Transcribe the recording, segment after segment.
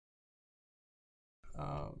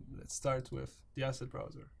let's start with the asset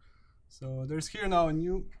browser. So there's here now a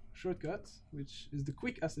new shortcut, which is the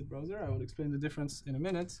quick asset browser. I will explain the difference in a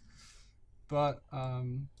minute. But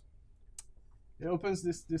it opens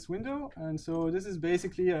this window, and so this is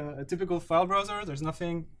basically a typical file browser. There's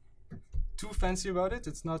nothing too fancy about it.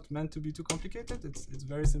 It's not meant to be too complicated. It's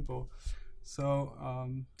very simple. So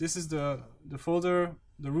this is the folder,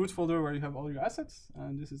 the root folder where you have all your assets,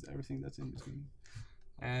 and this is everything that's in between.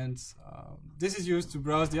 And this is used to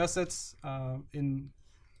browse the assets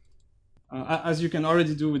as you can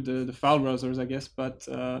already do with the file browsers, I guess. But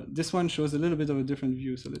this one shows a little bit of a different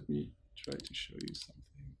view. So let me try to show you something.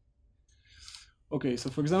 Okay, so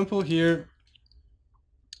for example, here,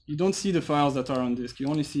 you don't see the files that are on disk. You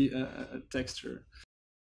only see a texture.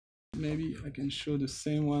 Maybe I can show the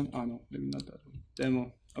same one. Oh, no, maybe not that one.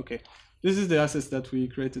 Demo. Okay, this is the assets that we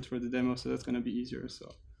created for the demo, so that's going to be easier.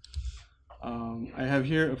 So I have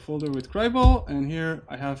here a folder with CRYENGINE, and here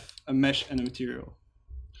I have a mesh and a material.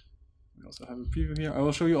 We also have a preview here. I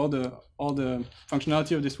will show you all the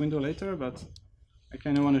functionality of this window later, but I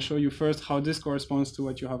kind of want to show you first how this corresponds to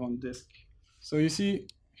what you have on disk. So you see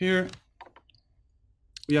here,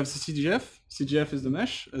 we have the CGF. CGF is the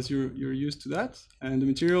mesh, as you're used to that, and the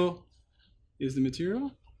material is the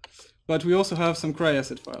material. But we also have some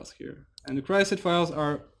CRYENGINE files here, and the CRYENGINE files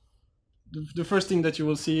are the first thing that you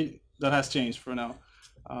will see that has changed for now.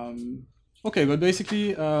 Okay, but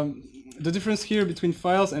basically, the difference here between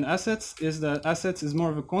files and assets is that assets is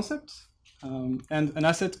more of a concept, and an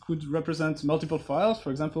asset could represent multiple files.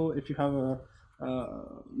 For example, if you have a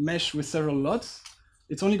mesh with several lots,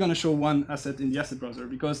 it's only going to show one asset in the asset browser,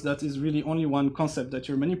 because that is really only one concept that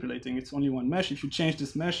you're manipulating. It's only one mesh. If you change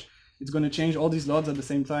this mesh, it's going to change all these lots at the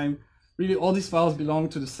same time. Really, all these files belong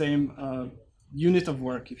to the same unit of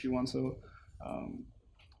work, if you want. So,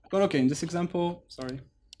 but okay, in this example,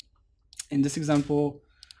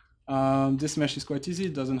 this mesh is quite easy.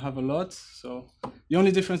 It doesn't have a lot. So the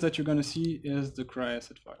only difference that you're going to see is the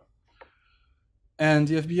CRYENGINE file. And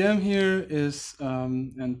the FBM here is,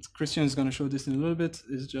 and Christian is going to show this in a little bit,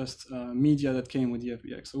 is just media that came with the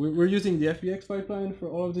FBX. So we're using the FBX pipeline for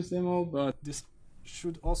all of this demo, but this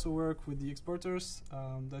should also work with the exporters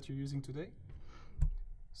that you're using today.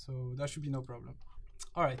 So that should be no problem.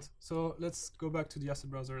 All right, so let's go back to the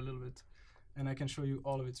asset browser a little bit, and I can show you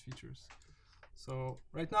all of its features. So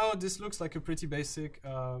right now, this looks like a pretty basic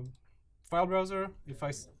file browser. If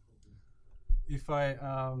I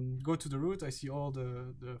go to the root, I see all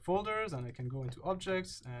the folders, and I can go into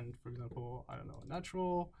objects, and for example, I don't know,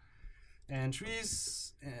 natural, and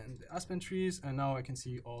trees, and Aspen trees, and now I can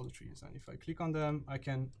see all the trees. And if I click on them, I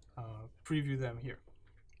can preview them here.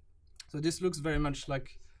 So this looks very much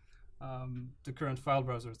like the current file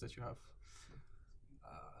browsers that you have.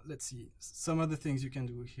 Let's see, some of the things you can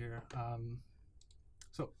do here.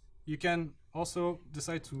 So you can also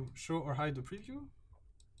decide to show or hide the preview.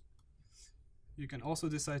 You can also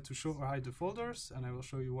decide to show or hide the folders, and I will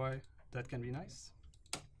show you why that can be nice.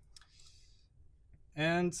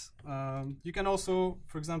 And you can also,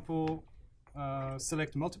 for example,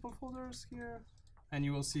 select multiple folders here, and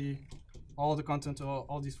you will see all the content of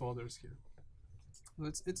all these folders here. So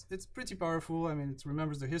it's pretty powerful. I mean, it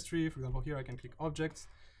remembers the history. For example, here I can click objects,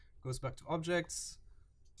 goes back to objects,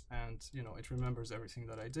 and it remembers everything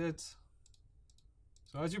that I did.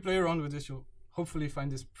 So as you play around with this, you'll hopefully find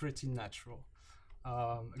this pretty natural.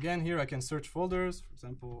 Again, here I can search folders, for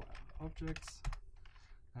example, objects,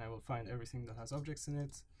 and I will find everything that has objects in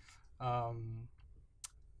it.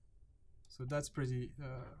 So that's pretty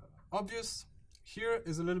obvious. Here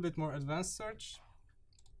is a little bit more advanced search.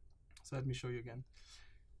 So let me show you again.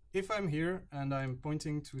 If I'm here and I'm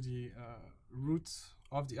pointing to the root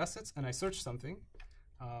of the assets and I search something,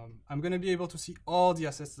 I'm going to be able to see all the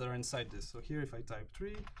assets that are inside this. So here, if I type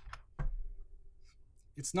tree,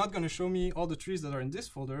 it's not going to show me all the trees that are in this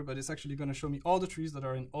folder, but it's actually going to show me all the trees that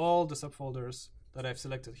are in all the subfolders that I've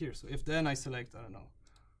selected here. So if then I select, I don't know,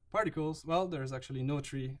 particles, well, there's actually no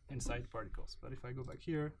tree inside particles. But if I go back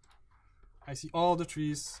here, I see all the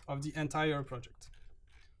trees of the entire project.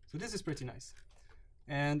 So this is pretty nice.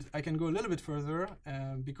 And I can go a little bit further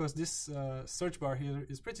because this search bar here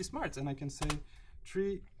is pretty smart, and I can say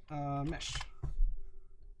tree mesh.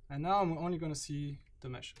 And now I'm only going to see the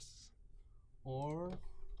meshes. Or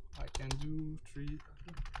I can do tree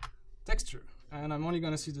texture, and I'm only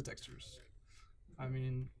going to see the textures. I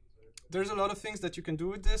mean, there's a lot of things that you can do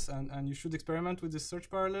with this, and you should experiment with this search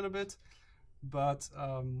bar a little bit. But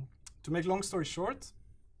to make long story short,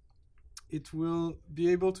 it will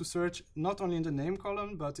be able to search not only in the name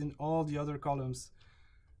column, but in all the other columns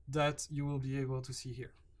that you will be able to see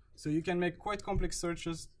here. So you can make quite complex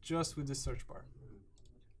searches just with this search bar.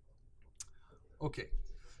 Okay.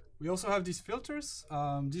 We also have these filters.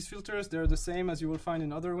 These filters, they're the same as you will find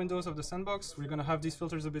in other windows of the sandbox. We're going to have these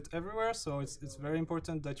filters a bit everywhere, so it's very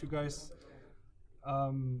important that you guys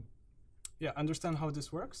understand how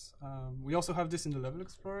this works. We also have this in the Level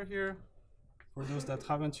Explorer here. For those that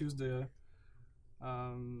haven't used the...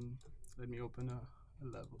 let me open a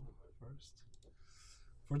level first.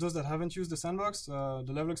 For those that haven't used the sandbox,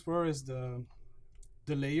 the Level Explorer is the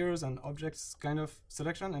layers and objects kind of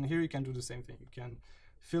selection, and here you can do the same thing. You can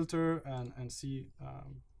filter and see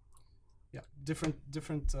different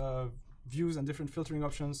views and different filtering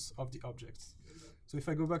options of the objects. So if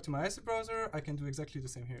I go back to my asset browser, I can do exactly the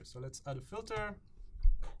same here. So let's add a filter,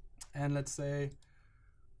 and let's say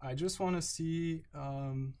I just want to see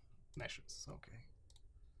meshes. Okay.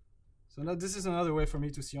 So now this is another way for me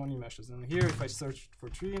to see only meshes. And here, if I search for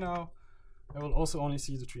tree now, I will also only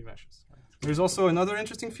see the tree meshes. Right? There's also another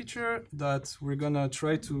interesting feature that we're going to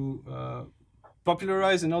try to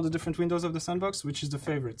popularize in all the different windows of the sandbox, which is the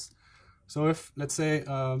favorites. So if, let's say,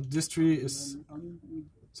 this tree is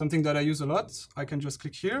something that I use a lot, I can just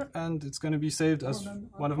click here, and it's going to be saved as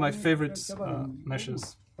one of my favorite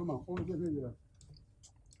meshes.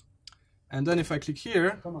 And then if I click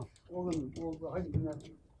here,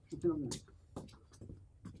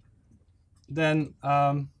 then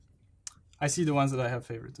I see the ones that I have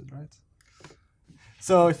favorited, right?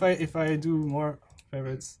 So if I do more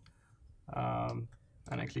favorites and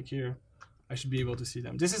I click here, I should be able to see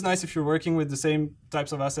them. This is nice if you're working with the same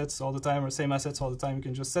types of assets all the time or same assets all the time. You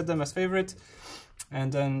can just set them as favorite,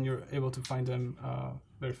 and then you're able to find them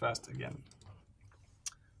very fast again.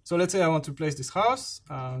 So let's say I want to place this house.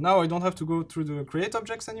 Now I don't have to go through the create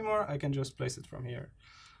objects anymore. I can just place it from here.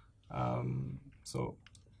 So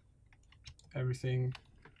everything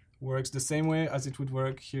works the same way as it would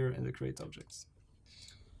work here in the create objects.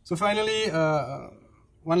 So finally,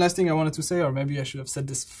 one last thing I wanted to say, or maybe I should have said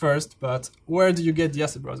this first, but where do you get the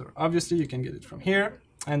asset browser? Obviously, you can get it from here,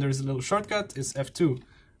 and there's a little shortcut, it's F2.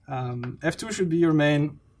 F2 should be your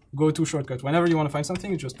main go-to shortcut. Whenever you want to find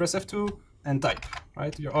something, you just press F2 and type,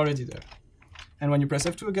 right? You're already there. And when you press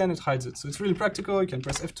F2 again, it hides it. So it's really practical. You can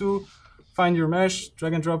press F2, find your mesh,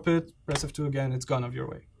 drag and drop it, press F2 again, it's gone of your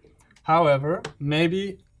way. However,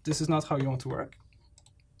 maybe this is not how you want to work.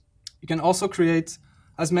 You can also create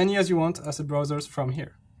as many as you want asset browsers from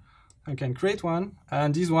here. I can create one,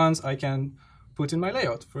 and these ones I can put in my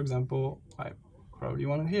layout. For example, I probably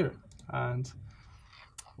want it here. And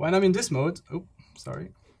when I'm in this mode,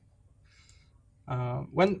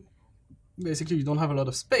 when basically you don't have a lot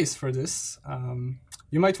of space for this,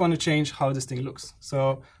 you might want to change how this thing looks.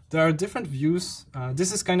 So there are different views.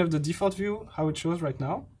 This is kind of the default view, how it shows right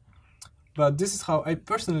now. But this is how I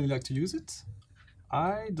personally like to use it.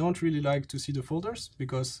 I don't really like to see the folders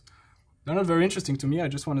because they're not very interesting to me. I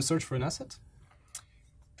just want to search for an asset.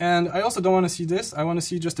 And I also don't want to see this. I want to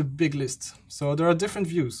see just a big list. So there are different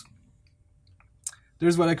views.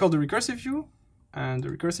 There's what I call the recursive view. And the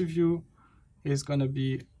recursive view is going to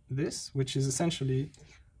be this, which is essentially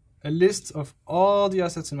a list of all the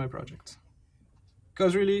assets in my project.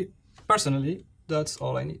 Because really, personally, that's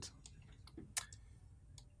all I need.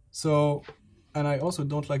 So, and I also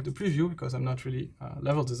don't like the preview because I'm not really a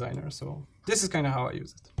level designer. So this is kind of how I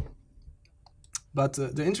use it. But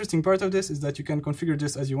the interesting part of this is that you can configure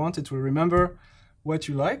this as you want. It will remember what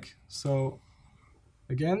you like. So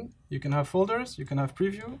again, you can have folders, you can have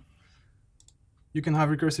preview, you can have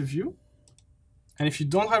recursive view. And if you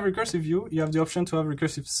don't have recursive view, you have the option to have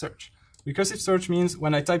recursive search. Recursive search means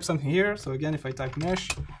when I type something here, so again, if I type mesh,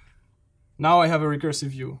 now I have a recursive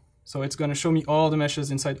view. So it's going to show me all the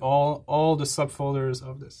meshes inside all the subfolders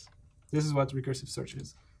of this. This is what recursive search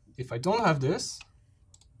is. If I don't have this,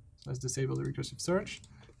 let's disable the recursive search,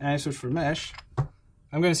 and I search for mesh,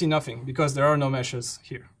 I'm going to see nothing because there are no meshes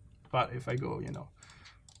here. But if I go,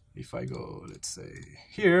 let's say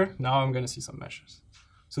here, now I'm going to see some meshes.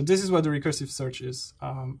 So this is what the recursive search is.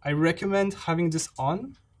 I recommend having this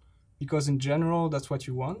on because in general, that's what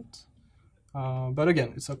you want. But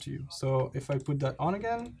again, it's up to you. So if I put that on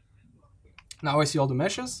again, now I see all the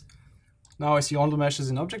meshes. Now I see all the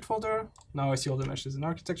meshes in object folder. Now I see all the meshes in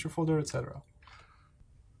architecture folder, etc.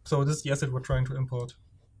 So this is the asset we're trying to import.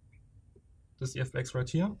 This is the FBX right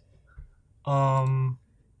here.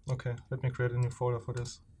 Okay, let me create a new folder for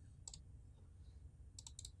this.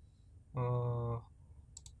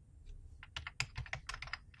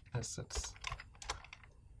 Assets.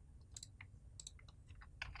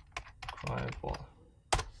 Client ball.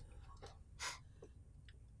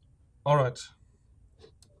 All right.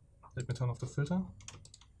 Let me turn off the filter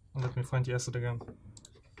and let me find the asset again.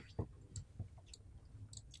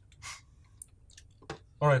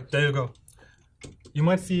 All right, there you go. you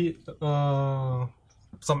might see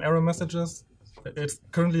some error messages. It's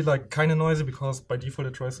currently like kind of noisy because by default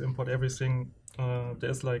it tries to import everything.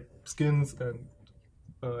 There's like skins and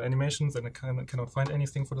animations, and I cannot find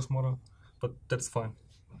anything for this model, but that's fine.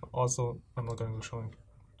 Also, I'm not going to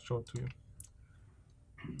show it to you.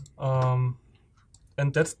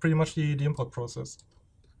 And that's pretty much the import process.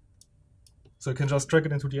 So you can just drag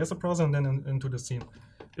it into the asset browser and then into the scene.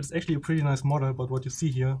 It's actually a pretty nice model, but what you see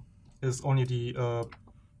here is only the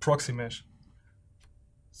proxy mesh.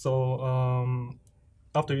 So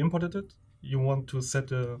after you imported it, you want to set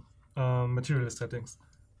the material settings,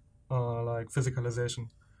 like physicalization.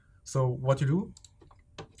 So what you do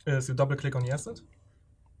is you double click on the asset,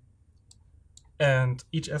 and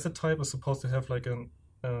each asset type is supposed to have like an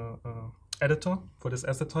editor for this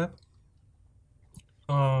asset type.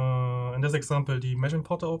 In this example, the mesh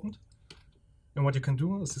importer opened. And what you can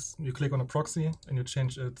do is you click on a proxy and you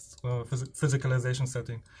change its physicalization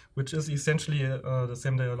setting, which is essentially the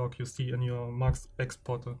same dialog you see in your Marks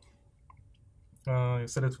exporter. You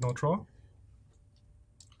set it to no draw.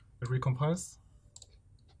 It recompiles.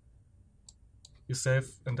 You save,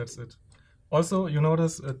 and that's it. Also, you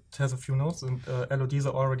notice it has a few nodes, and LODs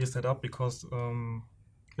are already set up because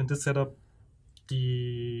in this setup,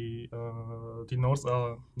 the nodes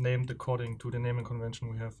are named according to the naming convention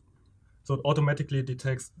we have. So it automatically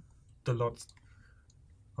detects the lots,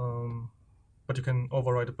 but you can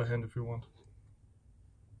override it by hand if you want.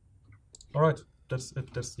 All right, that's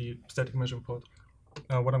it. That's the static mesh import.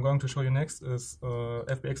 What I'm going to show you next is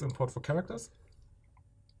FBX import for characters.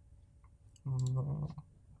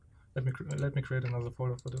 Let me create another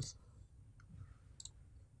folder for this.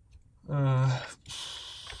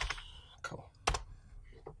 Cow.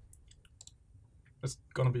 It's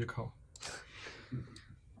gonna be a cow.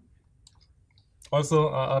 Also,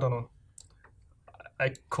 I don't know.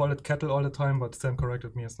 I call it cattle all the time, but Sam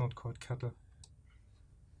corrected me. It's not called cattle.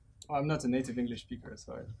 Well, I'm not a native English speaker,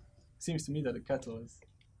 so it seems to me that a cattle is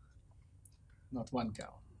not one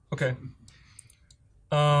cow. Okay.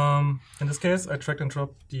 In this case, I dragged and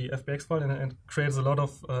dropped the FBX file, and it creates a lot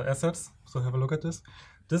of assets. So have a look at this.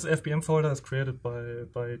 This FBM folder is created by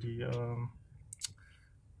the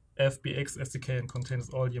FBX SDK and contains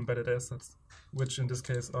all the embedded assets, which in this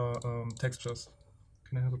case are textures.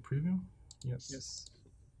 Can I have a preview? Yes. Yes.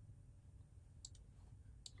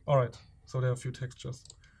 All right. So there are a few textures.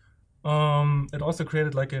 It also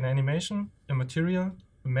created like an animation, a material,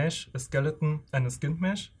 a mesh, a skeleton, and a skinned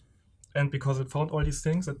mesh. And because it found all these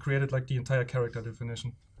things, it created like the entire character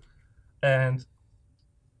definition. And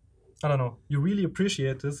I don't know, you really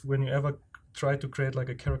appreciate this when you ever try to create like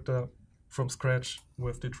a character from scratch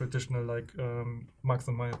with the traditional like Max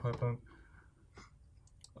and Maya pipeline.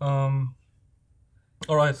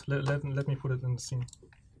 All right, let me put it in the scene.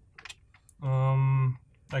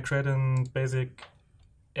 I create a basic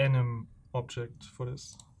anim object for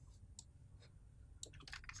this.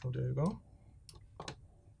 So there you go.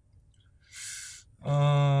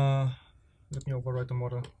 Let me overwrite the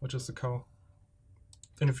model, which is the cow.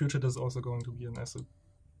 In the future, there's also going to be an asset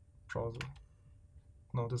browser.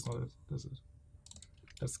 No, that's not it. That's it.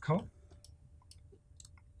 That's the cow.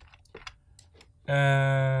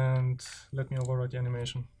 And let me overwrite the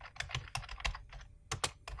animation.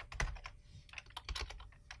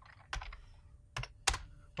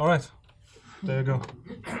 All right, there you go.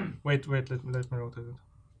 Wait, let me rotate it.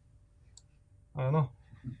 I don't know.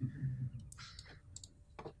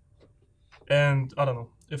 And I don't know,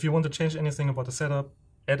 if you want to change anything about the setup,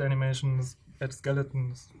 add animations, add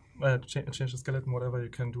skeletons, change the skeleton, whatever, you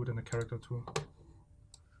can do it in the character tool.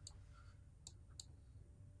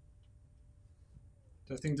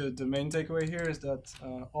 I think the main takeaway here is that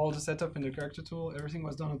all the setup in the character tool, everything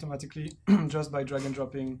was done automatically just by drag and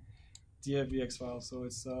dropping the FBX file. So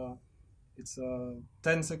it's a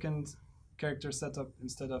 10-second character setup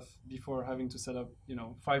instead of before having to set up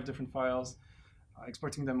 5 different files,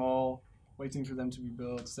 exporting them all, waiting for them to be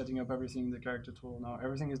built, setting up everything in the character tool. Now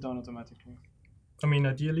everything is done automatically. I mean,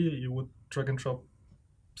 ideally you would drag and drop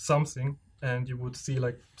something and you would see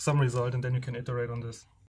like some result, and then you can iterate on this.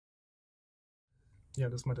 Yeah,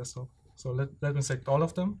 this is my desktop. So let me select all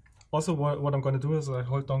of them. Also, what I'm going to do is I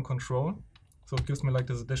hold down Control, so it gives me like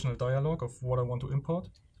this additional dialog of what I want to import.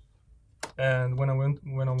 And when I want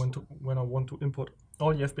to import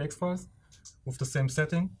all the FBX files with the same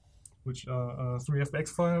setting, which are 3 FBX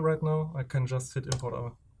file right now, I can just hit import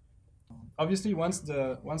R. Obviously, once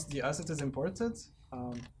the asset is imported,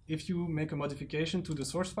 if you make a modification to the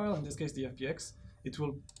source file, in this case the FBX, it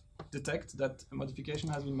will detect that a modification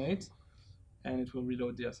has been made, and it will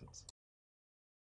reload the asset.